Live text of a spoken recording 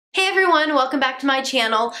everyone, welcome back to my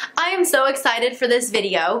channel. I am so excited for this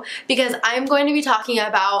video because I'm going to be talking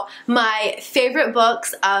about my favorite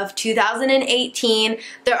books of 2018.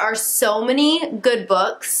 There are so many good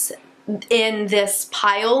books in this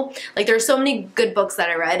pile. Like, there are so many good books that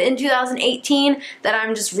I read in 2018 that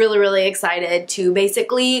I'm just really excited to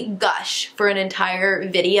basically gush for an entire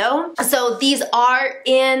video. So these are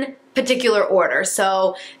in particular order.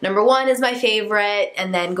 So number one is my favorite,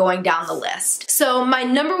 and then going down the list. So my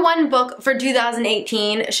number one book for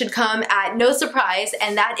 2018 should come at no surprise,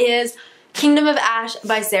 and that is Kingdom of Ash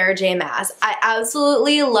by Sarah J. Maas. I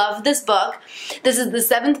absolutely love this book. This is the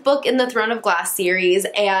 7th book in the Throne of Glass series,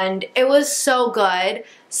 and it was so good.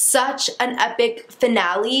 Such an epic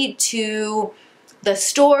finale to the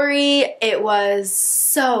story. It was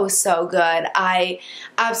so good. I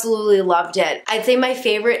absolutely loved it. I'd say my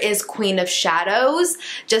favorite is Queen of Shadows,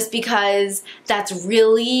 just because that's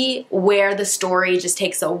really where the story just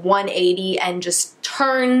takes a 180 and just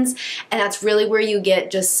turns, and that's really where you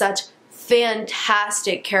get just such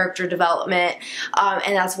fantastic character development,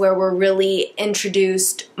 and that's where we're really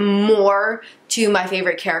introduced more to my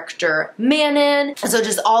favorite character, Manon. So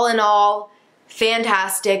just all in all,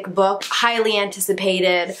 fantastic book, highly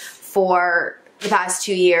anticipated for the past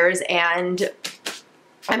 2 years, and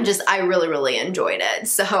I really enjoyed it.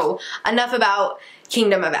 So enough about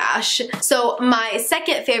Kingdom of Ash. So my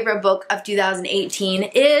second favorite book of 2018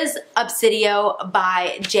 is Obsidio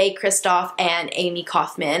by Jay Kristoff and Amy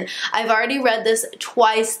Kaufman. I've already read this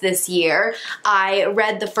twice this year. I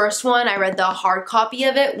read the first one, I read the hard copy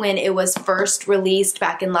of it when it was first released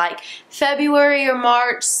back in like February or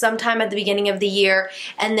March, sometime at the beginning of the year,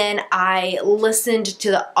 and then I listened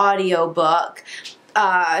to the audiobook.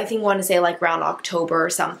 I think I want to say like around October or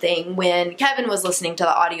something. When Kevin was listening to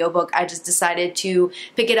the audiobook, I just decided to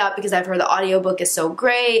pick it up because I've heard the audiobook is so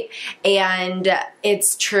great, and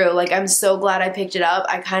it's true. Like, I'm so glad I picked it up.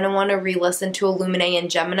 I kind of want to re-listen to Illuminae and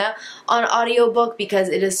Gemina on audiobook because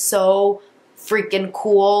it is so freaking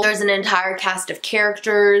cool. There's an entire cast of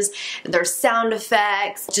characters, there's sound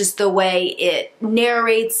effects, just the way it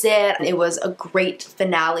narrates it. It was a great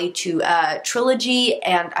finale to a trilogy,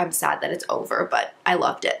 and I'm sad that it's over, but I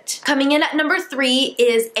loved it. Coming in at number 3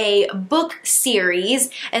 is a book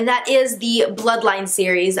series, and that is the Bloodline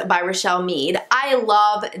series by Rochelle Mead. I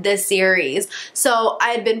love this series. So I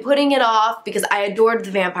had been putting it off because I adored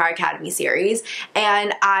the Vampire Academy series,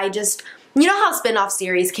 and I just, you know how spin-off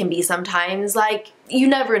series can be sometimes, like, you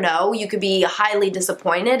never know, you could be highly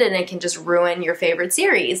disappointed and it can just ruin your favorite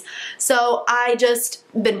series. So I just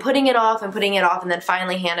been putting it off, and then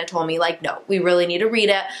finally Hannah told me, like, no, we really need to read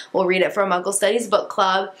it. We'll read it for Muggle Studies Book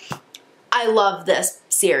Club. I love this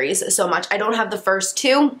series so much. I don't have the first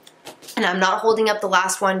 2, and I'm not holding up the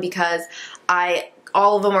last one because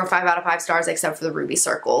all of them are 5 out of 5 stars except for the Ruby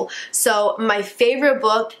Circle. So my favorite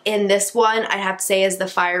book in this one, I have to say, is The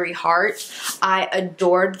Fiery Heart. I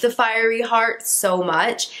adored The Fiery Heart so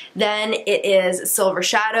much. Then it is Silver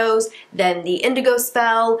Shadows, then The Indigo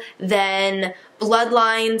Spell, then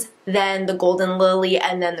Bloodlines, then The Golden Lily,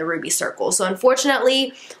 and then The Ruby Circle. So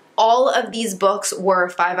unfortunately, all of these books were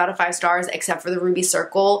 5 out of 5 stars except for The Ruby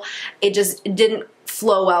Circle. It just didn't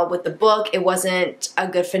flow well with the book. It wasn't a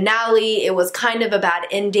good finale. It was kind of a bad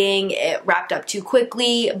ending. It wrapped up too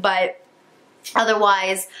quickly, but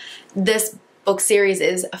otherwise this book series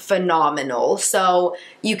is phenomenal. So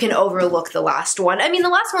you can overlook the last one. I mean, the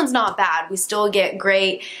last one's not bad. We still get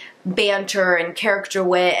great banter and character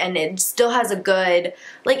wit, and it still has a good,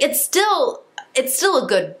 like, it's still a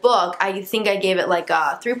good book. I think I gave it like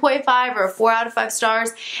a 3.5 or a 4 out of 5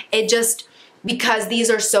 stars. It just, because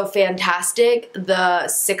these are so fantastic, the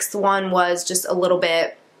 6th one was just a little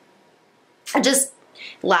bit just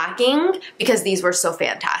lacking because these were so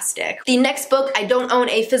fantastic. The next book, I don't own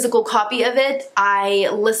a physical copy of it. I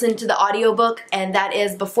listened to the audiobook, and that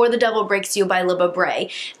is Before the Devil Breaks You by Libba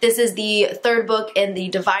Bray. This is the 3rd book in the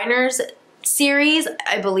Diviners series.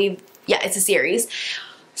 I believe, yeah, it's a series.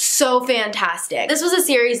 So fantastic. This was a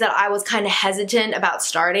series that I was kind of hesitant about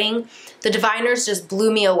starting. The Diviners just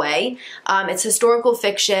blew me away. It's historical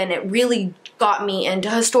fiction. It really got me into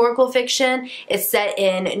historical fiction. It's set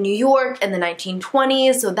in New York in the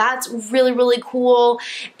 1920s, so that's really cool.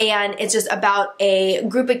 And it's just about a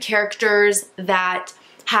group of characters that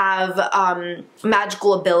have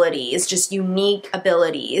magical abilities, just unique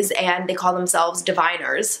abilities, and they call themselves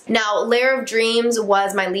diviners. Now, Lair of Dreams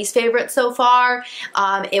was my least favorite so far.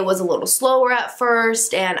 It was a little slower at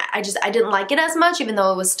first, and I didn't like it as much, even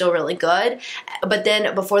though it was still really good. But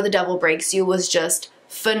then Before the Devil Breaks You was just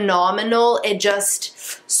phenomenal. It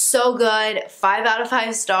just, so good. 5 out of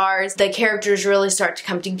 5 stars. The characters really start to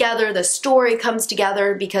come together. The story comes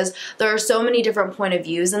together because there are so many different point of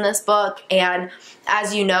views in this book, and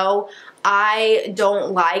as you know, I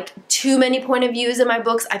don't like too many point of views in my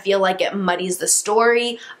books. I feel like it muddies the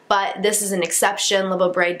story, but this is an exception.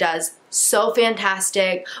 Libba Bray does so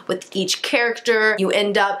fantastic with each character. You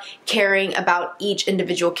end up caring about each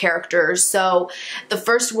individual character. So the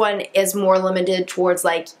first one is more limited towards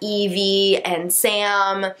like Evie and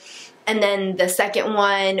Sam, and then the second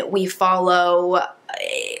one we follow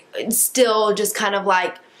still just kind of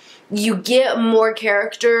like, you get more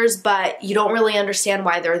characters, but you don't really understand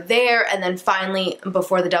why they're there, and then finally,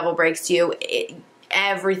 before the devil breaks you,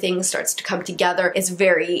 everything starts to come together. It's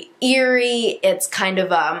very eerie. It's kind of,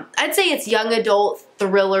 I'd say it's young adult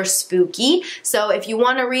thriller spooky. So if you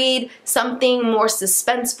want to read something more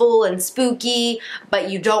suspenseful and spooky, but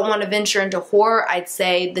you don't want to venture into horror, I'd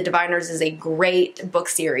say The Diviners is a great book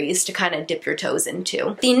series to kind of dip your toes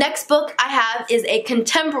into. The next book I have is a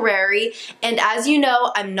contemporary, and as you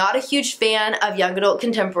know, I'm not a huge fan of young adult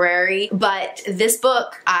contemporary, but this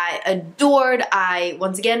book I adored.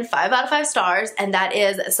 Once again, 5 out of 5 stars, and that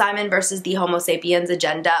is Simon versus the Homo Sapiens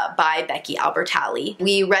Agenda by Becky Albertalli.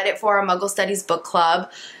 We read it for our Muggle Studies book club.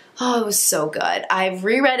 Oh, it was so good. I've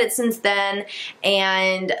reread it since then,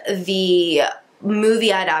 and the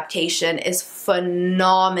movie adaptation is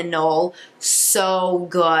phenomenal. So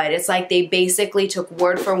good. It's like they basically took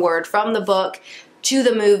word for word from the book to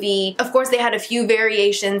the movie. Of course, they had a few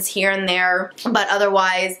variations here and there, but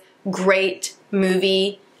otherwise, great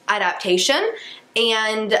movie adaptation,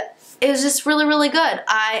 and it was just really, really good.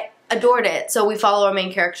 I adored it. So we follow our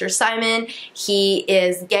main character, Simon. He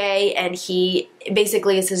is gay, and he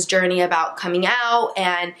basically is his journey about coming out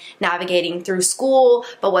and navigating through school.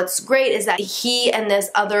 But what's great is that he and this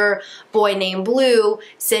other boy named Blue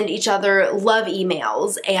send each other love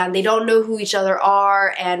emails, and they don't know who each other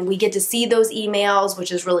are, and we get to see those emails,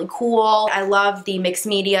 which is really cool. I love the mixed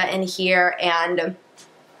media in here, and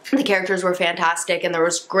the characters were fantastic, and there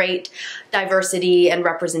was great diversity and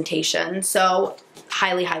representation. So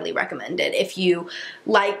highly, highly recommend it. If you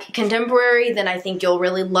like contemporary, then I think you'll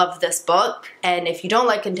really love this book. And if you don't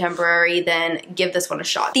like contemporary, then give this one a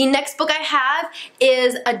shot. The next book I have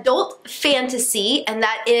is adult fantasy, and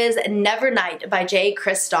that is Nevernight by Jay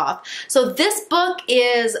Kristoff. So this book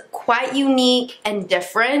is quite unique and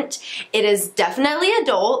different. It is definitely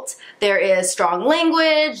adult. There is strong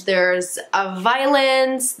language, there's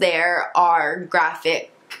violence, there are graphic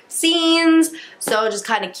scenes, so just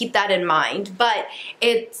kind of keep that in mind. But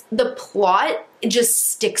the plot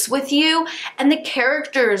just sticks with you, and the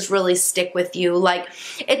characters really stick with you. Like,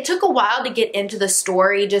 it took a while to get into the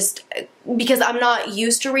story just because I'm not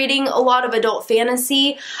used to reading a lot of adult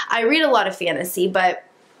fantasy. I read a lot of fantasy, but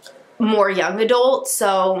more young adult,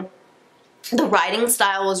 so the writing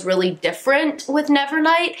style was really different with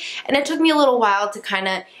Nevernight, and it took me a little while to kind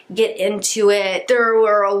of get into it. There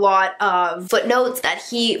were a lot of footnotes that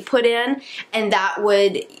he put in, and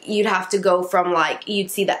you'd have to go from, like, you'd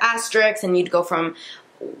see the asterisks, and you'd go from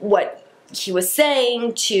what he was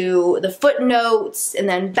saying to the footnotes, and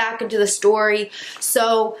then back into the story.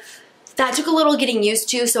 So that took a little getting used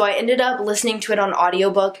to, so I ended up listening to it on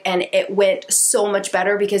audiobook, and it went so much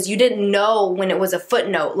better because you didn't know when it was a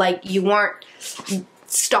footnote. Like, you weren't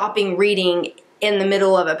stopping reading in the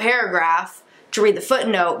middle of a paragraph to read the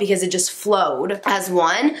footnote because it just flowed as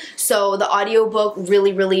one. So the audiobook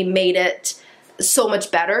really, really made it so much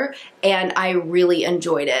better, and I really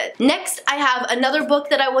enjoyed it. Next, I have another book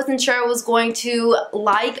that I wasn't sure I was going to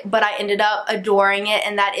like, but I ended up adoring it,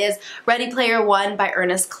 and that is Ready Player One by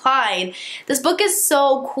Ernest Cline. This book is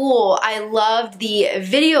so cool. I loved the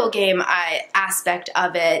video game aspect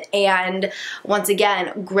of it, and once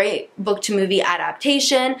again, great book to movie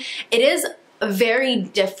adaptation. It is very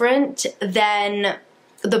different than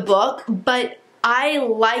the book, but I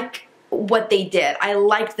like what they did. I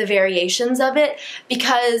liked the variations of it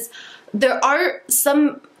because there are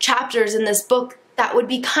some chapters in this book that would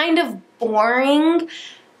be kind of boring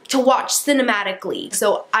to watch cinematically.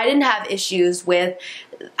 So I didn't have issues with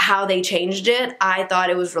how they changed it. I thought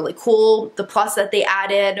it was really cool. The plus that they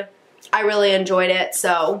added, I really enjoyed it.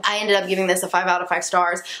 So I ended up giving this a 5 out of 5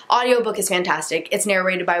 stars. Audiobook is fantastic. It's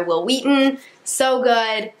narrated by Will Wheaton. So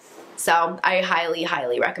good. So I highly,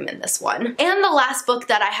 highly recommend this one. And the last book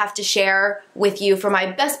that I have to share with you for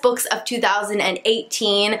my best books of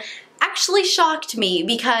 2018 actually shocked me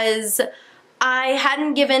because I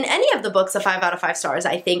hadn't given any of the books a 5 out of 5 stars,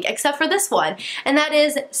 I think, except for this one, and that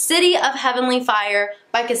is City of Heavenly Fire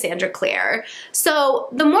by Cassandra Clare. So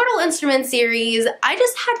the Mortal Instruments series, I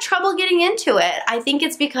just had trouble getting into it. I think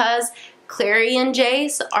it's because Clary and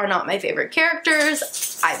Jace are not my favorite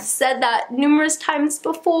characters. I've said that numerous times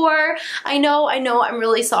before. I know, I'm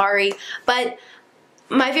really sorry, but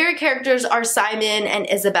my favorite characters are Simon and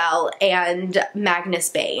Isabel and Magnus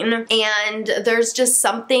Bane. And there's just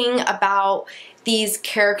something about these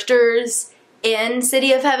characters in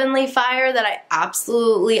City of Heavenly Fire that I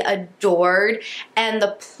absolutely adored. And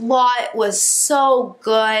the plot was so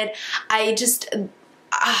good.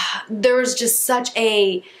 There was just such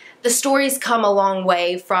a... The stories come a long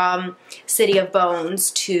way from City of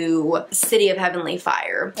Bones to City of Heavenly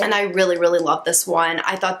Fire. And I really, really loved this one.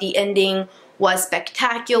 I thought the ending was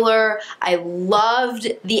spectacular. I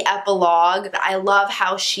loved the epilogue. I love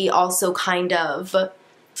how she also kind of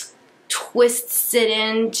twists it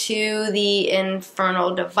into the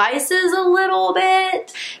infernal devices a little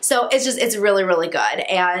bit. So it's really, really good.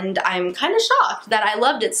 And I'm kind of shocked that I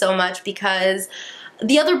loved it so much because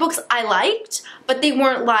the other books I liked, but they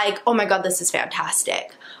weren't like, oh my god, this is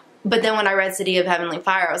fantastic. But then when I read City of Heavenly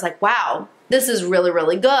Fire, I was like, wow, this is really,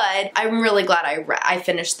 really good. I'm really glad I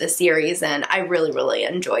finished this series and I really, really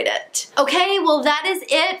enjoyed it. Okay, well that is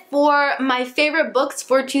it for my favorite books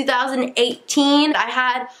for 2018. I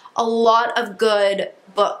had a lot of good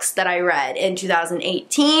books that I read in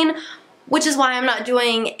 2018, which is why I'm not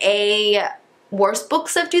doing a worst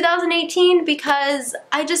books of 2018 because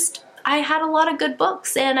I had a lot of good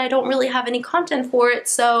books and I don't really have any content for it,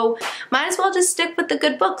 so might as well just stick with the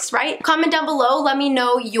good books, right? Comment down below, let me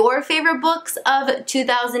know your favorite books of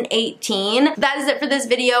 2018. That is it for this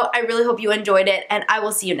video. I really hope you enjoyed it and I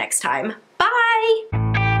will see you next time. Bye!